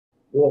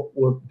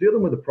Well,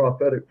 dealing with the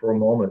prophetic for a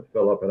moment,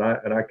 Philip, and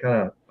I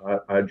kind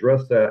of I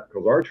address that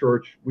because our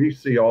church, we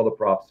see all the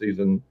prophecies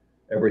and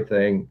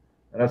everything,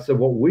 and I said,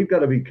 well, we've got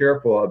to be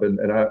careful of,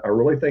 and I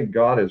really think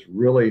God is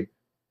really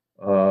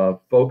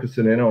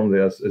focusing in on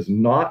this, is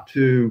not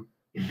to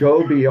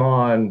go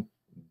beyond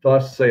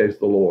 "Thus says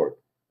the Lord,"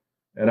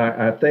 and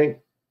I think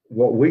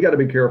what we got to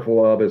be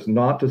careful of is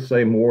not to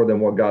say more than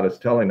what God is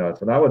telling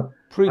us. And I've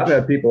Preach.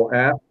 had people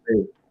ask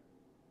me,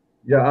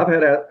 yeah, I've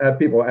had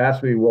people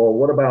ask me, well,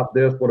 what about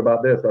this? What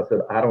about this? I said,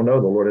 I don't know.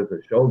 The Lord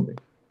hasn't shown me.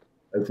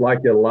 It's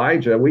like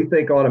Elijah. We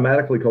think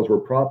automatically because we're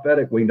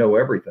prophetic, we know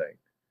everything.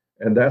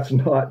 And that's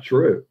not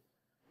true.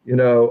 You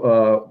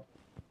know,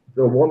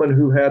 the woman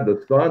who had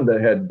the son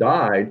that had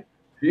died,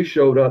 she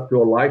showed up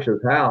to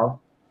Elisha's house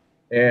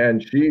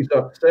and she's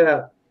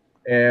upset.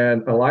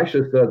 And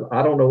Elisha says,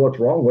 I don't know what's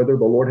wrong with her.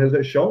 The Lord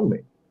hasn't shown me.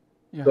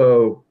 Yeah.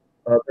 So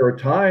there are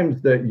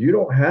times that you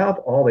don't have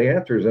all the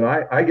answers. And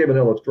I gave an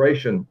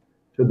illustration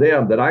to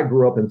them that I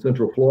grew up in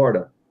Central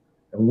Florida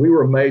and we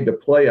were made to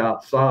play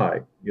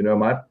outside. You know,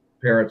 my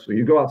parents, so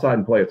you go outside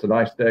and play. It's a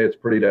nice day. It's a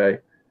pretty day.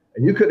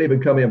 And you couldn't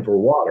even come in for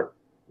water.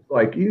 It's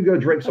like you go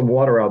drink some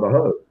water out of the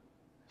hose.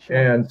 Sure.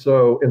 And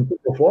so in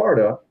Central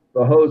Florida,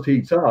 the hose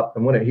heats up.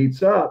 And when it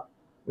heats up,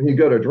 when you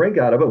go to drink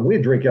out of it, we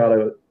drink out of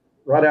it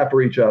right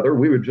after each other.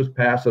 We would just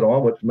pass it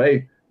on, which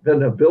may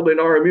then building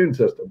our immune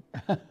system,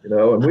 you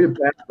know, and we would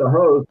pass the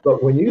hose.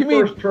 But when you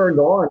first turned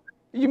on,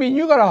 you mean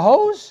you got a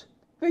hose?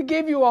 They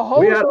gave you a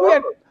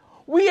hose?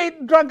 We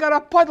ate drunk out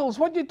of puddles.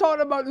 What you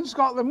talking about in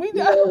Scotland? We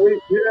played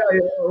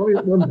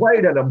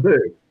in them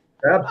too.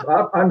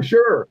 I'm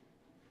sure.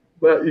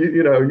 But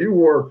you know, you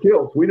wore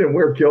kilts. We didn't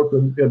wear kilts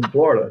in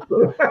Florida.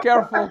 So.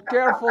 Careful.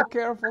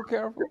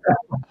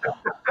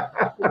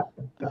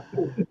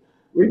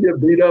 We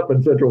get beat up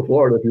in Central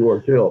Florida if you wore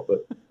a kilt,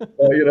 but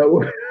you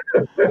know.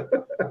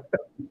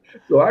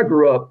 So I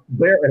grew up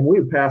there, and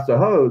we'd pass a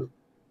hose.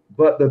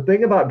 But the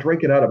thing about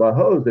drinking out of a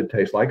hose, it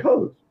tastes like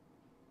hose.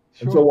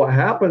 Sure. And so what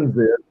happens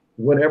is,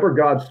 whenever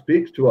God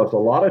speaks to us, a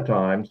lot of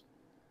times,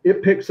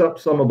 it picks up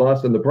some of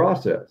us in the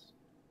process.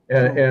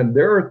 And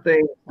there are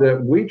things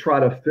that we try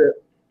to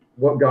fit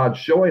what God's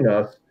showing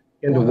us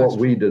into what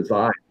we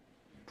desire.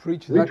 We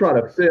try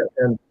to fit.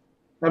 And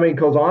I mean,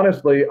 because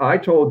honestly, I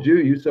told you,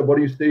 you said, what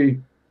do you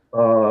see?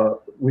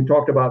 We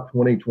talked about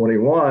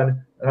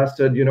 2021. And I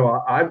said, you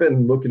know, I've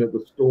been looking at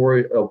the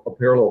story of a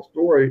parallel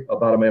story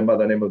about a man by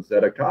the name of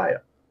Zedekiah.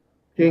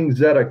 King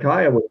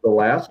Zedekiah was the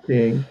last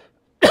king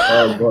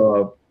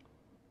of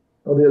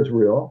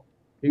Israel.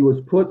 He was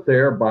put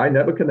there by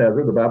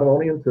Nebuchadnezzar, the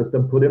Babylonian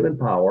system, put him in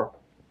power.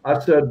 I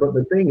said, but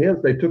the thing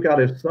is, they took out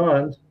his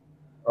sons,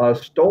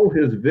 stole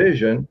his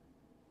vision,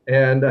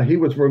 and he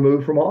was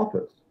removed from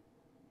office.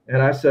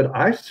 And I said,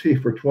 I see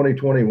for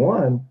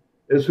 2021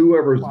 is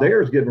whoever's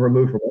there is getting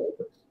removed from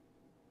office.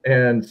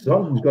 And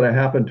something's going to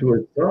happen to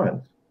his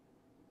sons.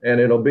 And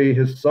it'll be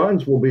his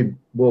sons will be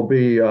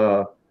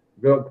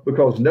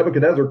because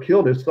Nebuchadnezzar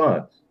killed his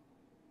sons.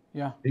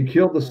 Yeah. He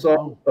killed the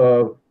son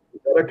of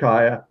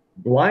Zedekiah,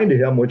 blinded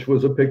him, which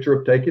was a picture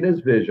of taking his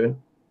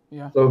vision.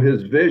 Yeah. So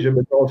his vision,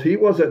 because he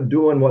wasn't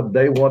doing what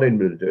they wanted him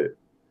to do.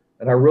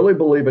 And I really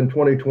believe in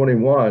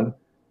 2021,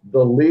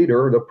 the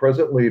leader, the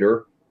present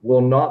leader,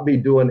 will not be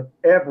doing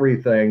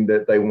everything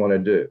that they want to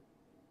do,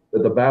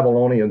 that the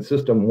Babylonian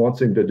system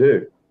wants him to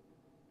do.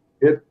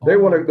 They're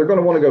going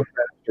to want to go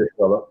faster,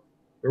 Philip.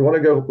 They're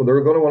going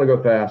to want to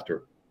go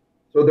faster.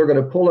 So they're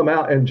going to pull him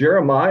out. And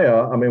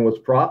Jeremiah, I mean, was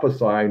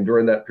prophesying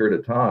during that period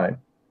of time.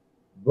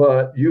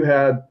 But you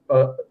had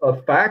a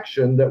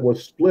faction that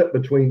was split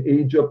between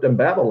Egypt and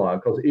Babylon,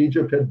 because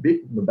Egypt had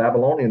beaten the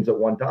Babylonians at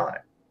one time.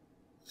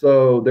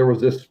 So there was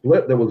this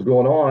split that was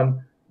going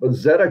on. But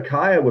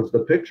Zedekiah was the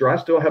picture. I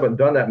still haven't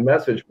done that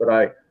message,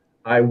 but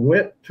I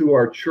went to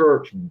our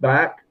church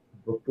back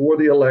before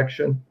the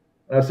election.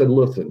 And I said,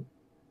 listen,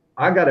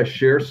 I got to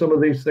share some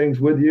of these things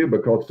with you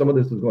because some of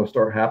this is going to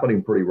start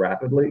happening pretty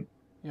rapidly.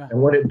 Yeah.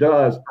 And when it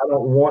does, I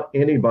don't want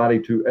anybody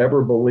to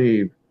ever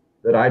believe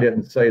that I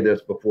didn't say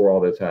this before all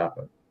this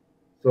happened.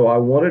 So I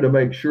wanted to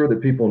make sure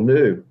that people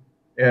knew.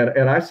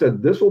 And I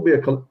said, this will be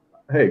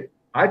hey,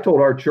 I told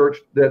our church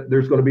that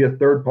there's going to be a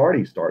third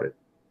party started.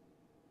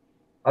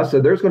 I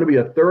said, there's going to be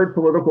a third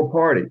political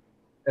party.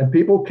 And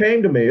people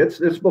came to me. It's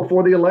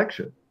before the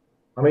election.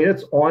 I mean,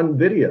 it's on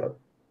video.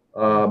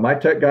 My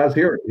tech guy's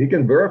here. He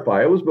can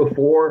verify. It was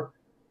before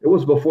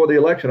the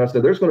election. I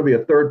said, there's going to be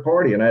a third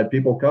party. And I had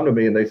people come to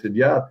me and they said,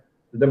 yeah,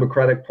 the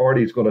Democratic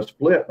Party is going to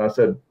split. And I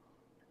said,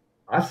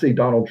 I see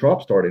Donald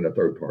Trump starting a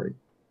third party.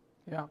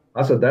 Yeah.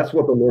 I said, that's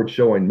what the Lord's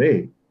showing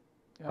me.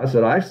 Yeah. I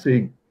said, I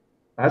see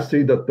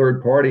the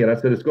third party. And I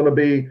said, it's going to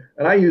be,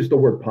 and I used the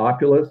word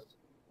populist.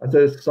 I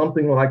said, it's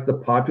something like the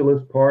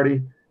Populist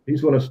Party.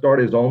 He's going to start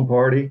his own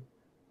party.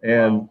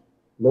 And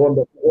lo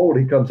and behold,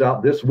 he comes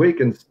out this week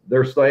and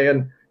they're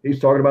saying he's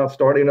talking about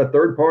starting a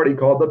third party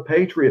called the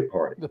Patriot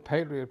Party. The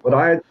Patriot Party. But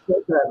I had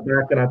said that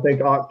back in, I think,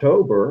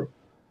 October,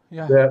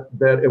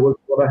 that it was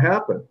going to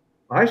happen.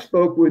 I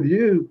spoke with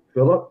you,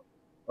 Philip,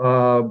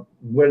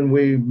 when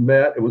we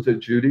met. It was at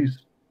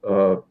Judy's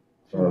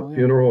Funeral, yeah.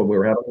 funeral, and we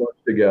were having lunch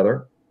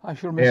together. I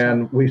sure miss her.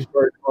 And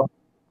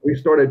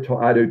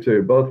I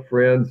do both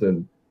friends,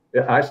 and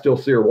I still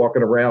see her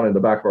walking around in the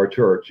back of our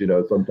church,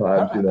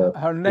 sometimes,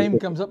 Her name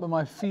comes up in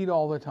my feed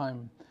all the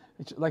time.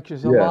 It's like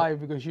she's Yeah. alive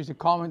because she used to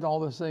comment all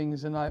those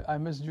things, and I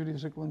miss Judy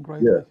Strickland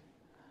greatly. Yeah.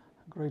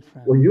 A great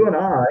friend. Well, you and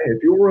I,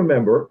 if you'll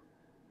remember,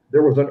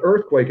 there was an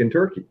earthquake in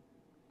Turkey.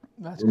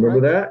 That's Remember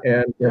correct.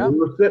 that? And Yeah. we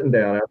were sitting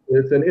down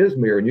after this in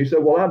Izmir, and you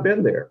said, "Well, I've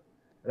been there."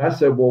 And I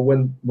said, "Well,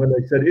 when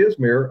they said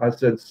Izmir, I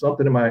said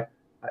something in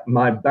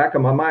my back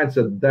of my mind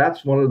said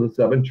that's one of the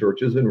 7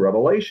 churches in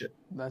Revelation."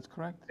 That's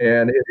correct.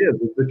 And it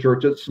is. It's the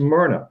church at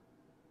Smyrna.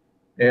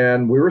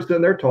 And we were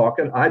sitting there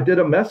talking. I did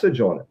a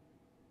message on it.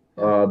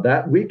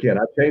 That weekend,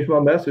 I changed my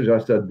message. I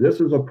said,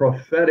 "This is a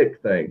prophetic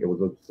thing." It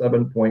was a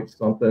 7-point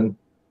something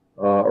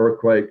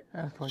earthquake.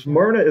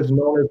 Smyrna is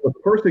known as the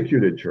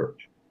persecuted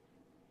church.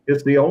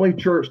 It's the only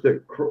church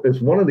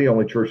it's one of the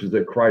only churches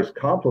that Christ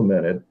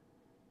complimented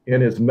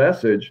in his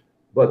message,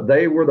 but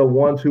they were the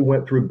ones who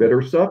went through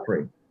bitter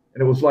suffering.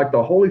 And it was like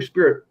the Holy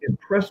Spirit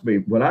impressed me.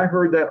 When I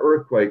heard that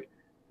earthquake,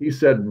 he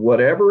said,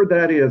 whatever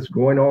that is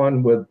going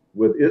on with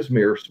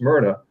Izmir,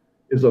 Smyrna,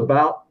 is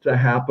about to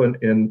happen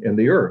in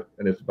the earth.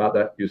 And it's about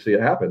that, you see it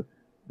happen.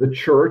 The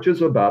church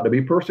is about to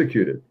be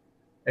persecuted.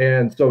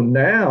 And so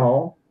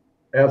now,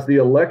 as the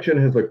election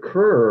has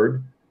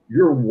occurred,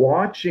 you're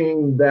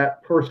watching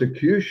that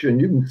persecution.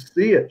 You can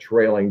see it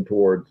trailing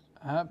towards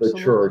Absolutely.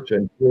 the church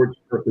and towards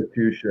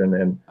persecution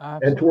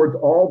and towards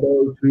all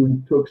those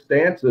who took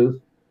stances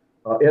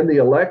in the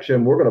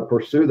election. We're going to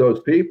pursue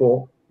those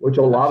people, which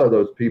a lot of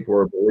those people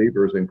are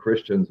believers and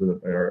Christians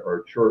and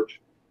are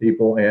church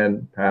people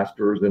and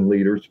pastors and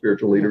leaders,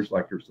 spiritual leaders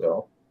like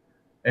yourself.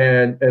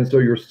 And so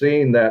you're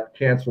seeing that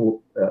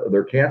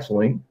they're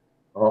canceling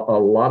a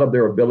lot of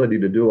their ability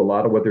to do a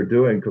lot of what they're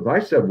doing. Because I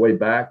said way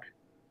back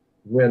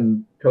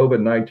when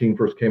COVID-19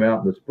 first came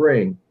out in the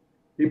spring,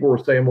 people were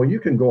saying, well, you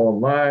can go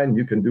online,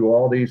 you can do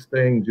all these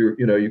things, you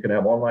can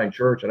have online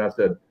church. And I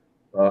said,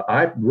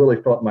 I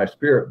really felt in my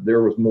spirit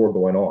there was more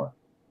going on.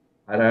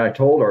 And I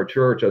told our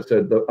church, I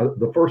said,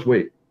 the first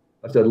week,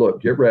 I said,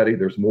 look, get ready.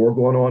 There's more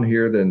going on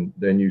here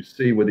than you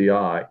see with the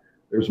eye.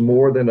 There's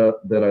more than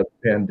a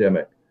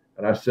pandemic.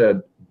 And I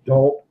said,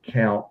 don't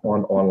count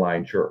on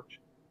online church.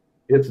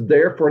 It's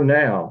there for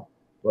now,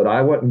 but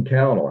I wouldn't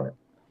count on it.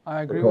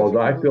 I agree because with you.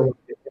 I feel like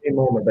at any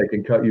moment they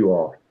can cut you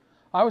off.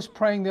 I was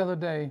praying the other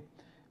day,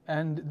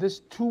 and this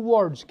 2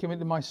 words came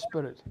into my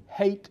spirit: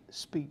 hate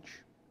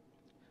speech.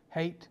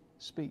 Hate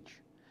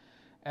speech.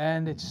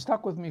 And it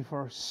stuck with me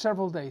for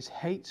several days,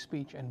 hate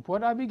speech. And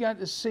what I began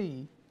to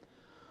see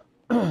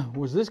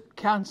was this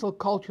cancel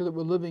culture that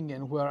we're living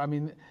in, where, I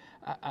mean,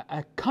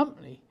 a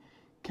company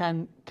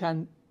can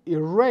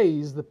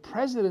erase the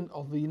president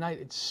of the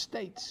United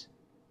States.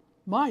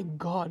 My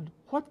God,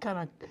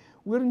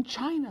 we're in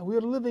China,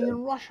 we're living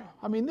in Russia.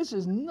 I mean, this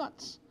is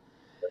nuts.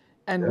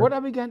 And what I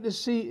began to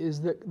see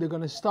is that they're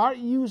going to start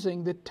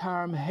using the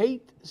term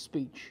hate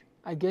speech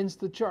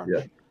against the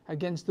church,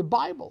 against the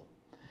Bible.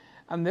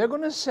 And they're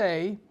going to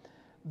say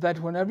that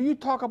whenever you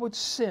talk about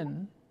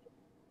sin,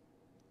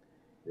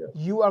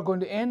 you are going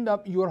to end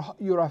up,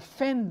 you're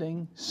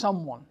offending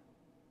someone.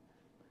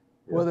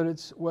 Whether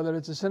it's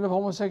a sin of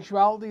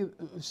homosexuality,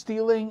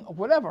 stealing,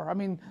 whatever. I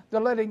mean, they're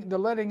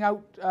letting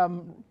out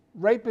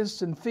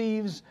rapists and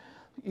thieves,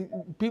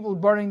 people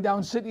burning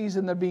down cities,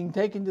 and they're being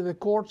taken to the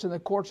courts, and the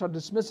courts are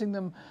dismissing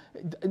them.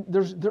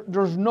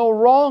 There's no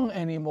wrong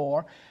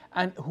anymore.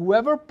 And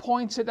whoever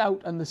points it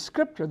out in the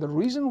scripture, the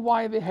reason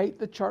why they hate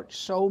the church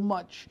so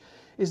much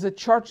is the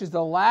church is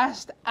the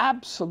last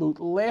absolute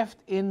left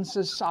in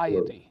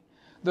society.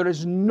 There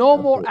is no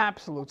more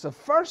absolutes. The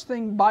first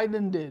thing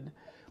Biden did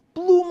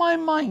blew my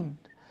mind.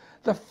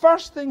 The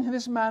first thing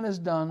this man has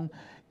done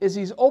is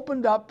he's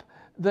opened up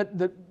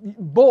that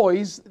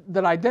boys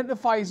that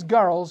identify as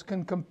girls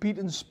can compete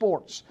in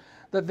sports,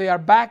 that they are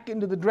back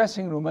into the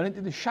dressing room and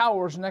into the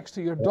showers next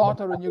to your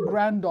daughter and your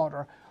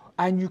granddaughter,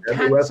 and you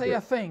can't say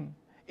a thing.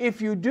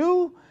 If you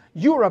do,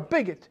 you're a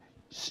bigot.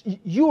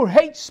 You're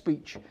hate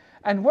speech.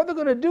 And what they're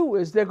going to do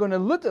is they're going to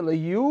literally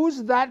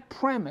use that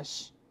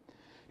premise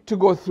to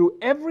go through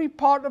every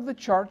part of the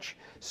church,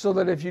 so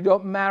that if you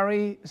don't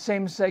marry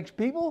same-sex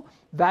people,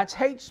 that's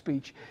hate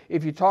speech.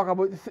 If you talk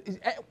about,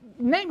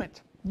 name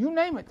it, you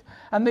name it.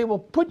 And they will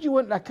put you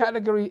in that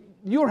category,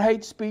 you're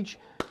hate speech,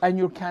 and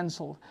you're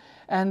canceled.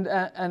 And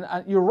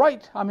you're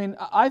right. I mean,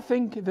 I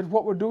think that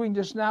what we're doing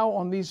just now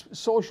on these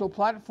social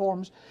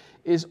platforms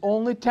is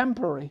only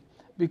temporary,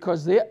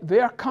 because they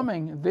are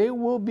coming, they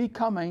will be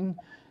coming.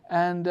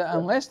 And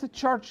unless the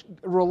church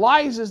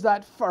realizes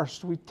that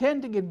first, we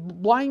tend to get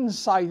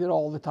blindsided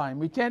all the time.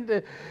 We tend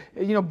to,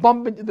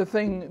 bump into the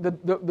thing,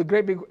 the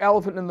great big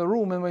elephant in the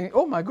room, and we think,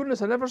 oh my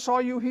goodness, I never saw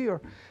you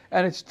here.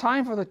 And it's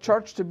time for the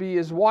church to be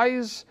as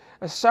wise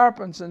as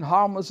serpents and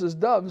harmless as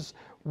doves.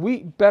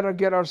 We better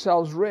get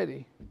ourselves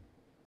ready.